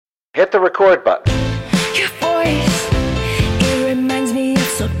hit the record button. Your voice, it reminds me of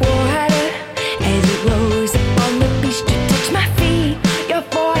salt water as it rolls up on the beach to touch my feet. Your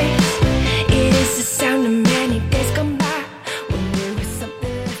voice, it is the sound of many days gone by when there was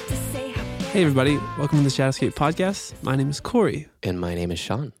something left to say. Hey everybody, welcome to the Shadowscape Podcast. My name is Corey. And my name is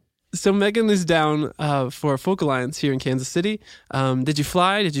Sean. So Megan is down for Folk Alliance here in Kansas City. Did you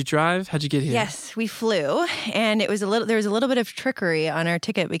fly? Did you drive? How'd you get here? Yes, we flew, and there was a little bit of trickery on our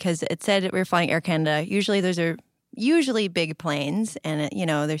ticket because it said we were flying Air Canada. Usually those are big planes, and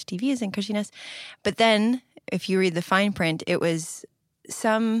there's TVs and cushiness. But then if you read the fine print, it was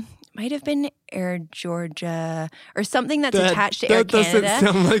might have been Air Georgia or something that's attached to Air Canada. That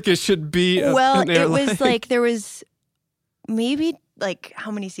doesn't sound like it should be an airline. It was like there was maybe like how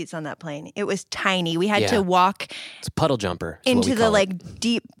many seats on that plane? It was tiny. We had to walk It's a puddle jumper. into the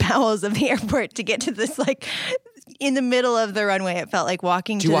deep bowels of the airport to get to this in the middle of the runway. It felt like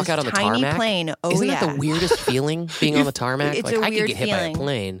walking Do to you walk this out on the tiny tarmac? plane. Oh, Isn't yeah. that the weirdest feeling, being on the tarmac? It's like, a I weird could get hit by a feeling.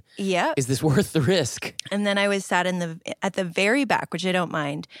 plane. Yep. Is this worth the risk? And then I was sat at the very back, which I don't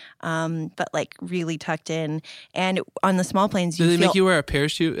mind, but really tucked in. And on the small planes, Did they make you wear a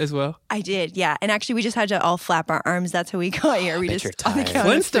parachute as well? I did, yeah. And actually, we just had to all flap our arms. That's how we got here. We Bet just you're on the tired. count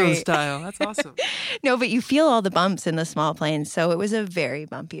of Flintstone three. style. That's awesome. No, but you feel all the bumps in the small planes, so it was a very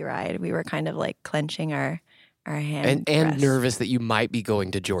bumpy ride. We were kind of clenching our hand And nervous that you might be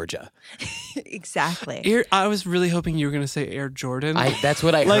going to Georgia. Exactly. I was really hoping you were going to say Air Jordan. That's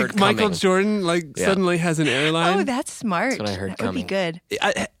what I like heard Michael coming. Jordan Yeah. suddenly has an airline. Oh, that's smart. That's what I heard that would be coming.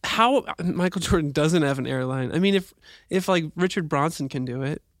 good. How Michael Jordan doesn't have an airline? I mean, if Richard Bronson can do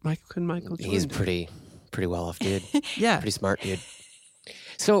it, Michael Jordan? He's do it? pretty well off, dude. Yeah. Pretty smart, dude.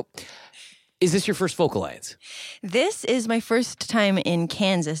 So, is this your first Folk Alliance? This is my first time in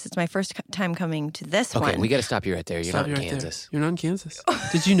Kansas. It's my first time coming to this Okay, one. we got to stop you right there. You're Stop not in you right there. Kansas. You're not in Kansas.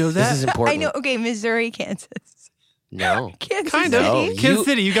 Did you know that? This is important. I know. Okay, Missouri, Kansas. No. Kansas Kind City. of. No. Kansas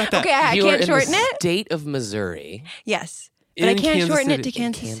City, you got that. Okay, I You are can't in shorten the it. state of Missouri. Yes, but I In can't Kansas shorten it City. to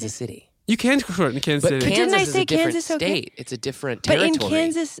Kansas, Kansas City. You can shorten Kansas But City. didn't I Kansas is say a different Kansas okay? state. It's a different But territory. in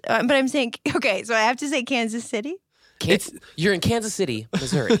Kansas, but I'm saying okay. So I have to say Kansas City. You're in Kansas City,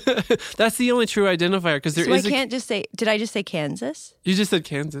 Missouri. That's the only true identifier because there So I is. can't just say. Did I just say Kansas? You just said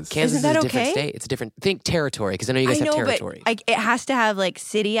Kansas. Kansas Isn't that is a different okay? state. It's a different. Think territory because I know you guys I know, have territory. but it has to have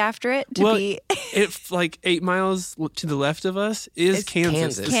city after it to Well, be. It's 8 miles to the left of us is It's Kansas,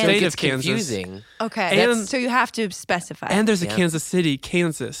 Kansas. the So state it of gets Kansas. confusing. Okay, And- so you have to specify. And there's a Yeah. Kansas City,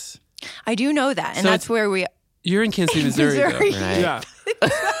 Kansas. I do know that, and So that's it's- where we. You're in Kansas City, Missouri. Missouri. Though. Right. Yeah.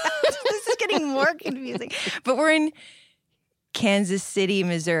 This is getting more confusing, but we're in Kansas City,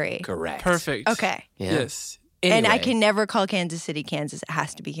 Missouri. Correct. Perfect. Okay, Yeah. Yes. and I Anyway, can never call Kansas City, Kansas. It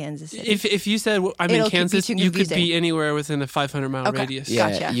has to be Kansas City. If you said I'm in It'll be Kansas, too you could confusing. be anywhere within a 500-mile Okay. radius. Yeah,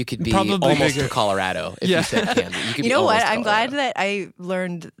 Gotcha. you could be Probably almost bigger. to Colorado if Yeah. you said Kansas. You, could You be know what? almost I'm glad Colorado. that I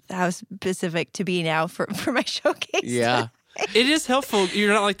learned how specific to be now for my showcase. Yeah. It is helpful.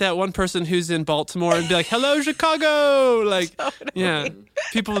 You're not like that one person who's in Baltimore and be like, "Hello, Chicago!" Yeah,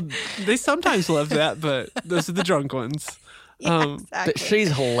 people they sometimes love that, but those are the drunk ones. Exactly. But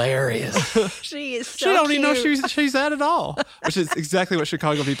she's hilarious. She is so She don't even know cute. she's that at all, which is exactly what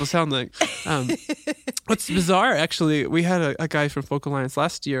Chicago people sound like. What's bizarre, actually, we had a guy from Folk Alliance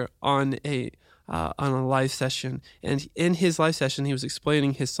last year on a live session, and in his live session, he was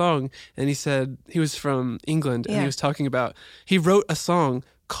explaining his song, and he said he was from England, and Yeah. he was talking about he wrote a song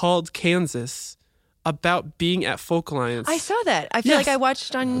called Kansas about being at Folk Alliance. I saw that. I feel Yes. like I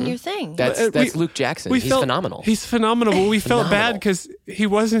watched on your thing. That's we- Luke Jackson. We He's felt- phenomenal. He's phenomenal. But we felt bad Phenomenal. because he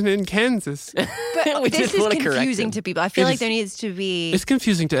wasn't in Kansas. But We this just is wanna correct confusing him. to people. I feel It like is- there needs to be. It's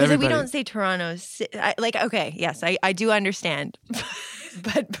confusing to Because everybody. we don't say Toronto. Okay, yes, I do understand.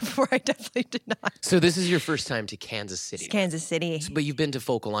 But before I definitely did not. So this is your first time to Kansas City. Kansas City. But you've been to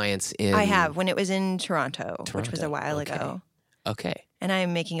Folk Alliance in... I have, when it was in Toronto, which was a Toronto, while okay. ago. Okay. And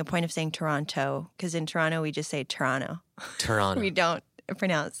I'm making a point of saying Toronto, because in Toronto we just say Toronto. Toronto. We don't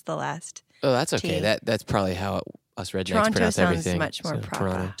pronounce the last. Oh, that's okay. T. That's probably how us rednecks Toronto pronounce sounds everything. much more proper.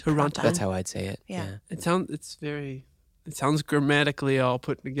 Toronto. Toronto. That's how I'd say it. Yeah. It sounds grammatically all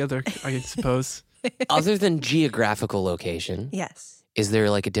put together, I suppose. Other than geographical location, Yes. is there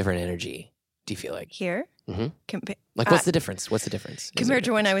like a different energy? Do you feel like? Here? Mhm. Compa- Like, what's the difference? What's the difference? Is compared there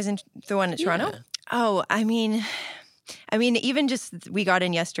to a when I was in the one at Toronto? Yeah. Oh, I mean, even just we got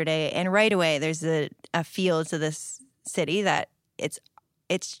in yesterday, and right away there's a feel to this city that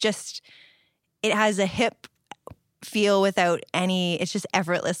it's just it has a hip feel without any. It's just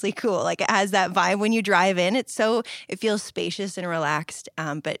effortlessly cool. Like it has that vibe when you drive in. It feels spacious and relaxed,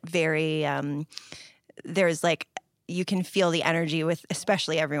 but very. There's you can feel the energy with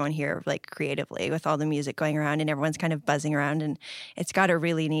especially everyone here, like creatively, with all the music going around and everyone's kind of buzzing around, and it's got a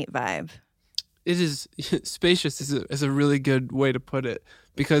really neat vibe. It is spacious is a really good way to put it,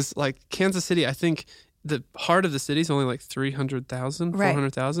 because like Kansas City, I think the heart of the city is only like 300,000, Right.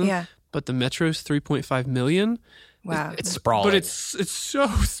 400,000. Yeah. But the metro's 3.5 million. Wow. It's sprawling. But it's so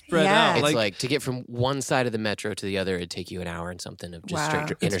spread Yeah. out. It's like to get from one side of the metro to the other, it'd take you an hour and something of just Wow. straight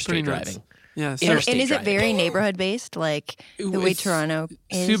It's pretty interstate nuts. driving. yeah, so Interstate and is it driving. very neighborhood based, like the way It's Toronto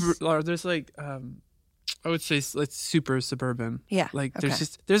is? super large. There's like I would say it's super suburban. Yeah, Like okay.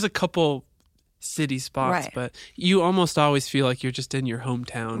 there's a couple city spots, Right. but you almost always feel like you're just in your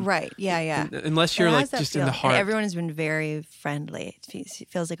hometown. Right. Yeah. Yeah. Unless you're It has like that just feel. in the And heart. everyone has been very friendly. It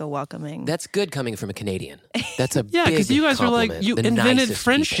feels like a welcoming. That's good coming from a Canadian. That's a Yeah, big because you guys are like, compliment. you The invented nicest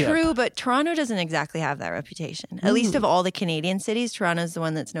friendship. people. True, but Toronto doesn't exactly have that reputation. At least of all the Canadian cities, Toronto's the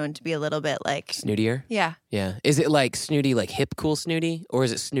one that's known to be a little bit like, Snootier? yeah. Yeah. Is it like snooty, like hip, cool snooty? Or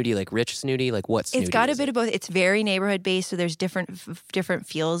is it snooty, like rich snooty? Like what snooty? It's got a is bit it? of both. It's very neighborhood based, so there's different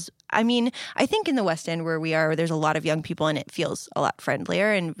feels. I mean, I think in the West End where we are, there's a lot of young people, and it feels a lot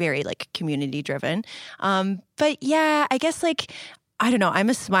friendlier and very like community driven. But yeah, I guess like I don't know. I'm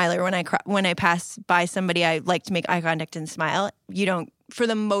a smiler when I pass by somebody. I like to make eye contact and smile. You don't, for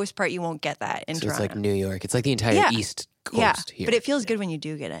the most part, you won't get that in So Toronto. it's like New York. It's like the entire Yeah. East yeah, Coast here. but it feels good when you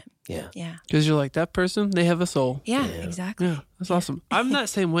do get it. yeah. Yeah, Because you're like, that person, they have a soul. yeah, exactly. Yeah, that's awesome. I'm that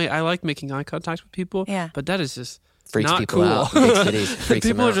same way. I like making eye contact with people. Yeah. But that is just Freaks not people cool. out. Big cities freaks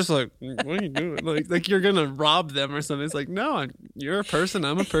them People are out. just like, what are you doing? Like you're gonna rob them or something. It's like, no, you're a person.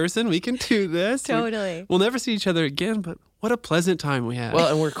 I'm a person. We can do this. Totally. We'll never see each other again. But what a pleasant time we had. Well,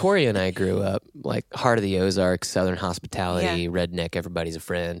 and where Corey and I grew up, like heart of the Ozarks, Southern hospitality, redneck, everybody's a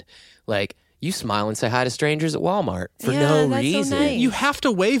friend. Like you smile and say hi to strangers at Walmart for Yeah, no that's so reason. nice. you have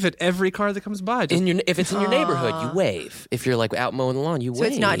to wave at every car that comes by. Just, If it's in your neighborhood, you wave. If you're like out mowing the lawn, you So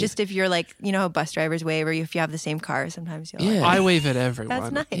wave. it's not just if you're like, you know how bus drivers wave, or if you have the same car, sometimes you'll Yeah. I wave at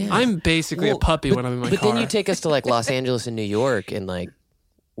everyone. That's nice. I'm basically a puppy when I'm in my But car. then you take us to like Los Angeles and New York, and like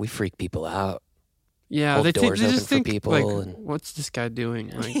we freak people out. yeah, hold they, doors they open just for think people like, and- what's this guy doing?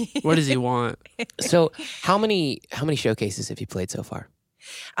 Like, what does he want? So how many showcases have you played so far?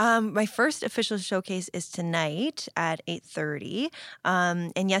 My first official showcase is tonight at 8:30.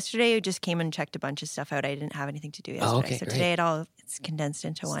 And yesterday I just came and checked a bunch of stuff out. I didn't have anything to do yesterday. okay, so great. today it's condensed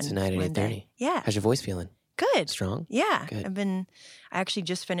into one. Tonight at one 8:30. day. Yeah. How's your voice feeling? Good. Strong? Yeah. Good. I actually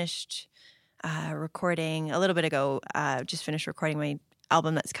just finished recording a little bit ago, just finished recording my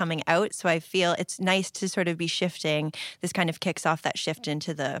album that's coming out. So I feel it's nice to sort of be shifting. This kind of kicks off that shift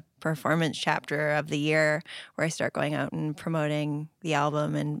into the performance chapter of the year where I start going out and promoting the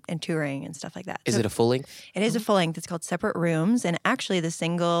album and touring and stuff like that. Is So it a full length? it is a full length. It's called Separate Rooms. And actually the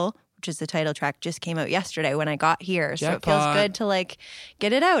single, which is the title track, just came out yesterday when I got here. So it feels Jackpot. good to like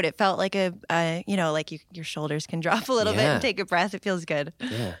get it out. It felt like your shoulders can drop a little bit Yeah. and take a breath. It feels good.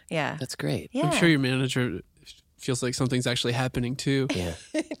 Yeah. Yeah. That's great. Yeah. I'm sure your manager feels like something's actually happening too. Yeah.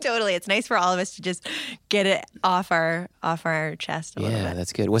 Totally. It's nice for all of us to just get it off our chest a little Yeah, bit.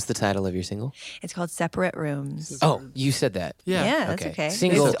 that's good. What's the title of your single? It's called Separate Rooms. Oh, you said that. Yeah. Yeah, that's okay.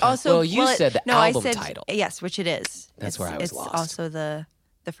 Single. It's also, well, you said the I album said, title. Yes, which it is. That's It's- where I was it's lost. also the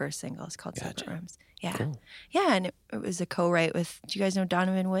first single. It's called Gotcha. Separate Rooms. Yeah. Cool. Yeah, and it was a co-write with, do you guys know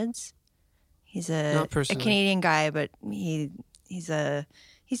Donovan Woods? He's a Not personally. Canadian guy, but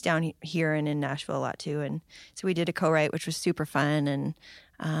he's down here and in Nashville a lot too. And so we did a co-write, which was super fun.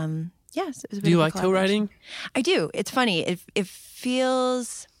 And yes, it was a bit Do you of a like collaboration. co-writing? I do. It's funny. It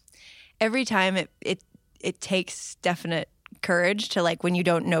feels every time it takes definite courage to, like, when you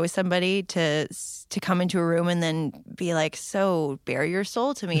don't know somebody, to come into a room and then be like, so bare your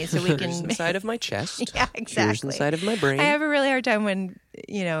soul to me so we Here's can inside of my chest. Yeah, Here's exactly. inside of my brain. I have a really hard time when,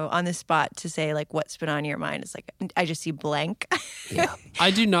 on the spot to say, like, what's been on your mind. It's like, I just see blank. Yeah.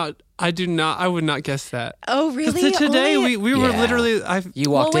 I would not guess that. Oh, 'Cause really? today Only- we were Yeah. literally,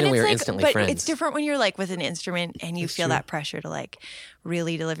 You walked when in and we it's were like- instantly but friends. it's different when you're like with an instrument and you feel true. that pressure to like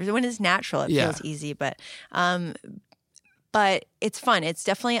really deliver. When it's natural, it Yeah. feels easy, but it's fun. It's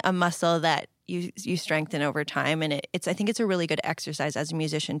definitely a muscle that you strengthen over time, and I think it's a really good exercise as a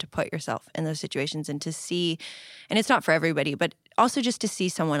musician to put yourself in those situations and to see. And it's not for everybody, but also just to see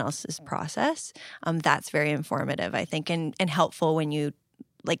someone else's process. That's very informative, I think, and helpful when you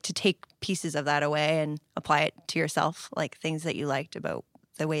like to take pieces of that away and apply it to yourself, like things that you liked about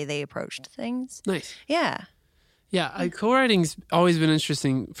the way they approached things. nice. Yeah. Yeah, co-writing's always been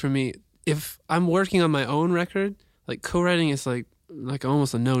interesting for me. If I'm working on my own record, like co-writing is like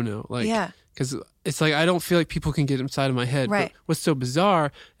almost a no-no. Like Yeah. because it's like I don't feel like people can get inside of my head. Right. But what's so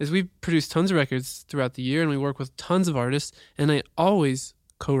bizarre is we produce tons of records throughout the year, and we work with tons of artists, and I always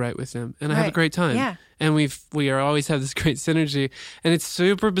co-write with them, and I have a Right. great time. Yeah. And we are always have this great synergy, and it's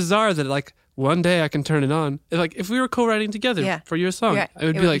super bizarre that like one day I can turn it on. Like if we were co-writing together Yeah. for your song, Yeah, I would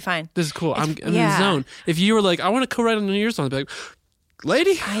it be would be like, fine. "This is cool. I'm in the yeah. zone." If you were like, "I want to co-write on your song," I'd be like,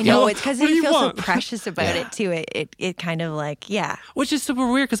 "Lady, I know, well, it's because what do you you feel so want?" precious about it too. It kind of like, yeah. Which is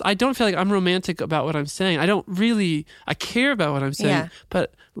super weird because I don't feel like I'm romantic about what I'm saying. I care about what I'm saying, Yeah.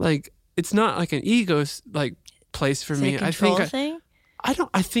 but like it's not like an ego like place for Is me. it a control I think thing?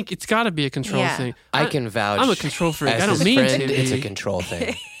 I think it's got to be a control Yeah. thing. I can vouch. I'm a control freak. As I don't his mean friend, to. it's a be. control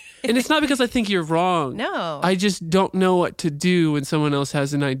thing. And it's not because I think you're wrong. No. I just don't know what to do when someone else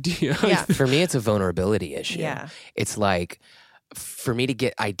has an idea. Yeah. For me, it's a vulnerability issue. Yeah. It's like, for me to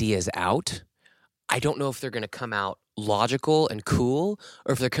get ideas out, I don't know if they're going to come out logical and cool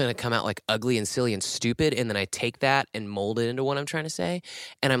or if they're going to come out like ugly and silly and stupid. And then I take that and mold it into what I'm trying to say.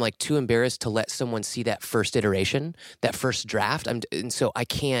 And I'm like too embarrassed to let someone see that first iteration, that first draft. And so I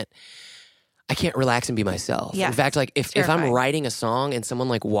can't relax and be myself. Yeah. In fact, like if I'm Terrifying. writing a song and someone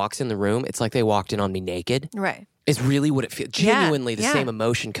like walks in the room, it's like they walked in on me naked. Right. It's really what it feels. Yeah, Genuinely, the yeah. same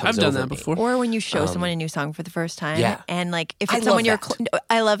emotion comes I've done over that me. before. Or when you show someone a new song for the first time, Yeah. and like if I it's love someone you're, that.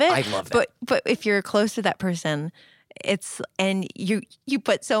 I love it. I love that. But if you're close to that person, it's and you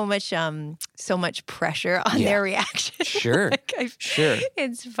put so much pressure on Yeah. their reaction. Sure. Sure.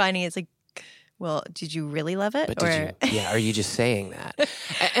 It's funny. It's like, well, did you really love it? But did you? Yeah, are you just saying that?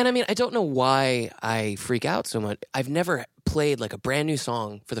 And I mean, I don't know why I freak out so much. I've never played like a brand new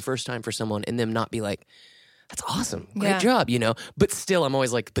song for the first time for someone and them not be like, "That's awesome, great Yeah. job," you know. But still, I'm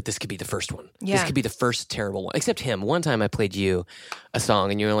always like, "But this could be the first one. This Yeah. could be the first terrible one." Except him. One time I played you a song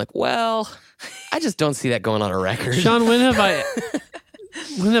and you were like, "Well, I just don't see that going on a record." Sean, when have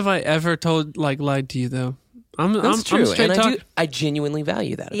I ever lied to you though? That's true, I'm straight and talk. I genuinely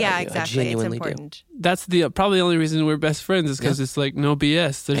value that. yeah, about you. exactly. I genuinely it's do. important. That's probably the only reason we're best friends is because it's like no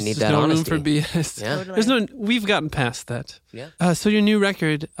BS. There's need just that no honesty. room for BS. Yeah. Totally. We've gotten past that. Yeah. So your new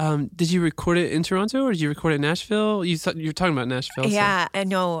record, did you record it in Toronto or did you record it in Nashville? You're talking about Nashville. so- Yeah, I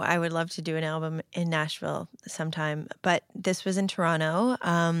know. I would love to do an album in Nashville sometime, but this was in Toronto.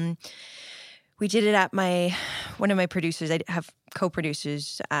 We did it at one of my producers. I have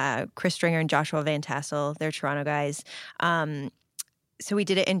co-producers, Chris Stringer and Joshua Van Tassel. They're Toronto guys. So we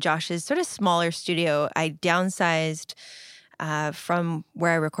did it in Josh's sort of smaller studio. I downsized from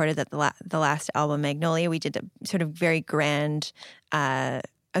where I recorded the last album, Magnolia. We did a sort of very grand, a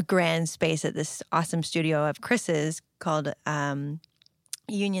grand space at this awesome studio of Chris's called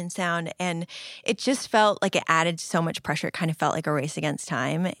Union Sound, and it just felt like it added so much pressure. It kind of felt like a race against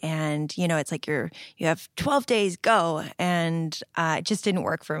time, and it's like you have 12 days, go, and it just didn't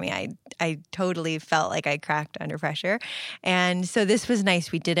work for me. I totally felt like I cracked under pressure, and so this was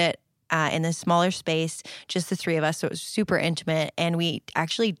nice. We did it in a smaller space, just the three of us, so it was super intimate, and we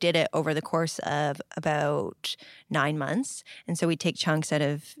actually did it over the course of about 9 months, and so we take chunks out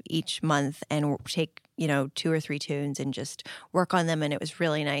of each month and take 2 or 3 tunes and just work on them. And it was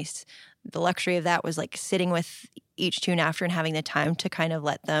really nice. The luxury of that was like sitting with each tune after and having the time to kind of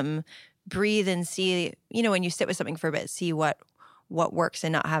let them breathe and see, when you sit with something for a bit, see what works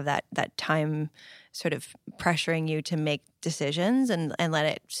and not have that time sort of pressuring you to make decisions and let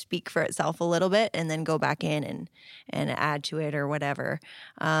it speak for itself a little bit and then go back in and add to it or whatever.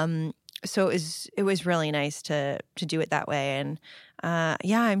 So it was really nice to do it that way. And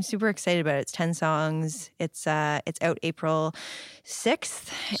I'm super excited about it. It's 10 songs. It's out April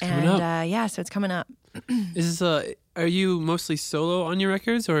 6th. coming up. So it's coming up. Are you mostly solo on your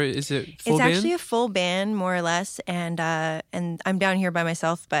records or is it full It's band? actually a full band, more or less, and I'm down here by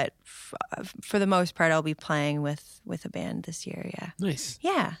myself. But for the most part, I'll be playing with a band this year. Yeah, Nice.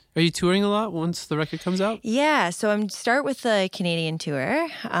 yeah, Are you touring a lot once the record comes out? yeah. So I'm start with the Canadian tour.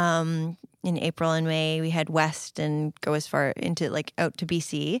 In April and May, we head west and go as far into out to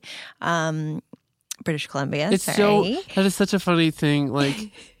BC, British Columbia. That is such a funny thing.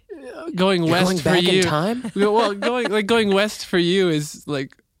 Like going You're west going for back you. in time? Well, going west for you is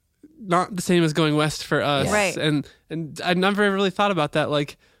like not the same as going west for us. Yeah. Right. And I never really thought about that.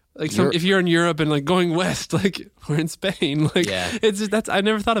 Like if you're in Europe and like going west, like we're in Spain. Like it's just, I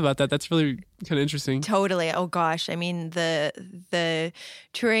never thought about that. That's really kind of interesting. Totally. Oh gosh. I mean the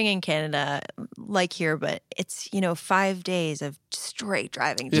touring in Canada, like here, but it's 5 days of straight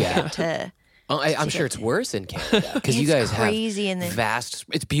driving to get to. I'm sure it's worse in Canada because you guys crazy have and vast.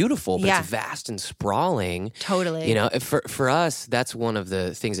 It's beautiful, but it's vast and sprawling. Totally. For us, that's one of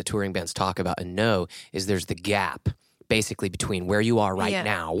the things that touring bands talk about and know is there's the gap basically between where you are right Yeah,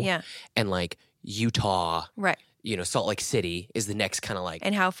 now yeah. and like Utah, Right. Salt Lake City is the next kind of like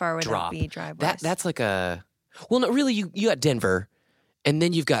And how far would drop. that be drive-wise? That's like no, really, you got Denver, and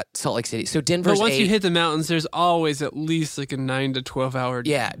then you've got Salt Lake City. So Denver's But once you 8. hit the mountains, there's always at least like a 9 to 12 hour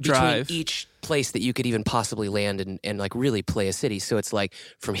drive. Between each place that you could even possibly land and like really play a city. So it's like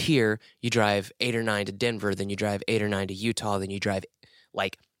from here, you drive 8 or 9 to Denver, then you drive 8 or 9 to Utah, then you drive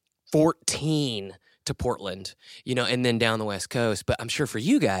like 14 to Portland, and then down the West Coast. But I'm sure for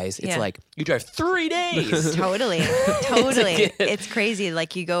you guys, it's Yeah. like you drive 3 days. Totally. It's crazy.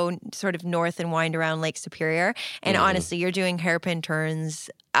 Like you go sort of north and wind around Lake Superior. And honestly, you're doing hairpin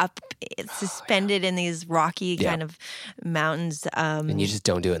turns up, it's suspended in these rocky kind of mountains. And you just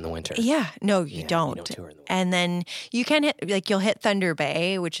don't do it in the winter. Yeah, no, you You don't. don't tour in the winter. And then you can you'll hit Thunder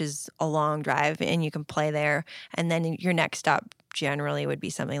Bay, which is a long drive, and you can play there. And then your next stop generally would be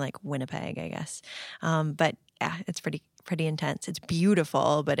something like Winnipeg, I guess. But yeah, it's pretty intense. It's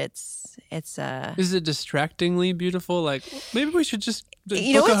beautiful, but it's Is it distractingly beautiful? Like maybe we should just book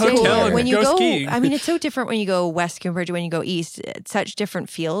a what's hotel cool? and When you go go, skiing. I mean, it's so different when you go west compared to when you go east. It's such different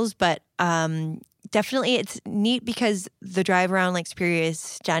feels, but definitely it's neat because the drive around Lake Superior is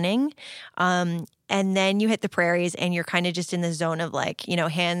stunning. And then you hit the prairies and you're kind of just in the zone of like,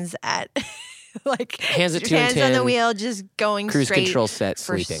 hands at like Hands at 2 hands and on the 10, wheel, just going cruise straight control set,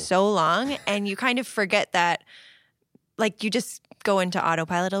 for sleeping. so long. And you kind of forget that, like you just go into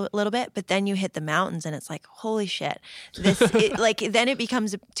autopilot a little bit, but then you hit the mountains and it's like, holy shit. Then it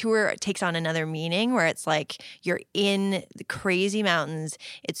becomes a tour, it takes on another meaning where it's like you're in the crazy mountains.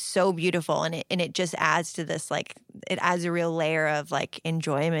 It's so beautiful. And it just adds to this, like, it adds a real layer of like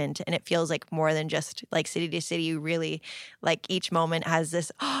enjoyment. And it feels like more than just like city to city. You really, like, each moment has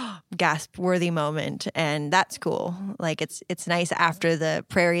this gasp worthy moment. And that's cool. Like it's nice after the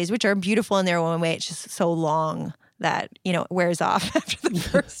prairies, which are beautiful in their own way. It's just so long that, it wears off after the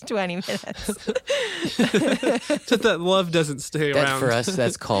first 20 minutes. Just that love doesn't stay That around. for us,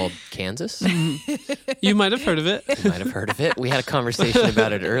 that's called Kansas. You might have heard of it. You might have heard of it. We had a conversation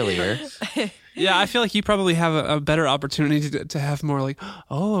about it earlier. Yeah, I feel like you probably have a better opportunity to have more like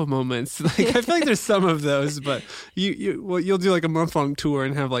moments. Like I feel like there's some of those, but you'll do like a month-long tour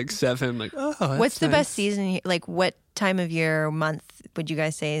and have like 7. Like that's What's the nice. best season? Like what time of year or month would you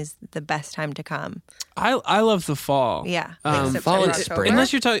guys say is the best time to come? I love the fall. Yeah, Um, September, fall and October. spring.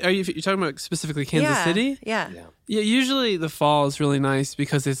 Unless you're talking about specifically Kansas Yeah, City. Yeah. Yeah, usually the fall is really nice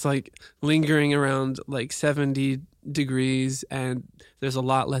because it's like lingering around like 70 degrees and there's a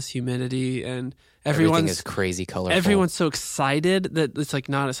lot less humidity and Everything everyone's is crazy colorful. everyone's so excited that it's like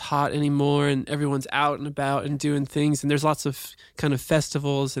not as hot anymore and everyone's out and about and doing things and there's lots of kind of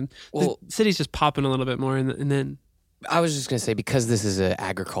festivals and Well- the city's just popping a little bit more and then I was just going to say, because this is an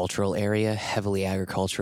agricultural area, heavily agricultural,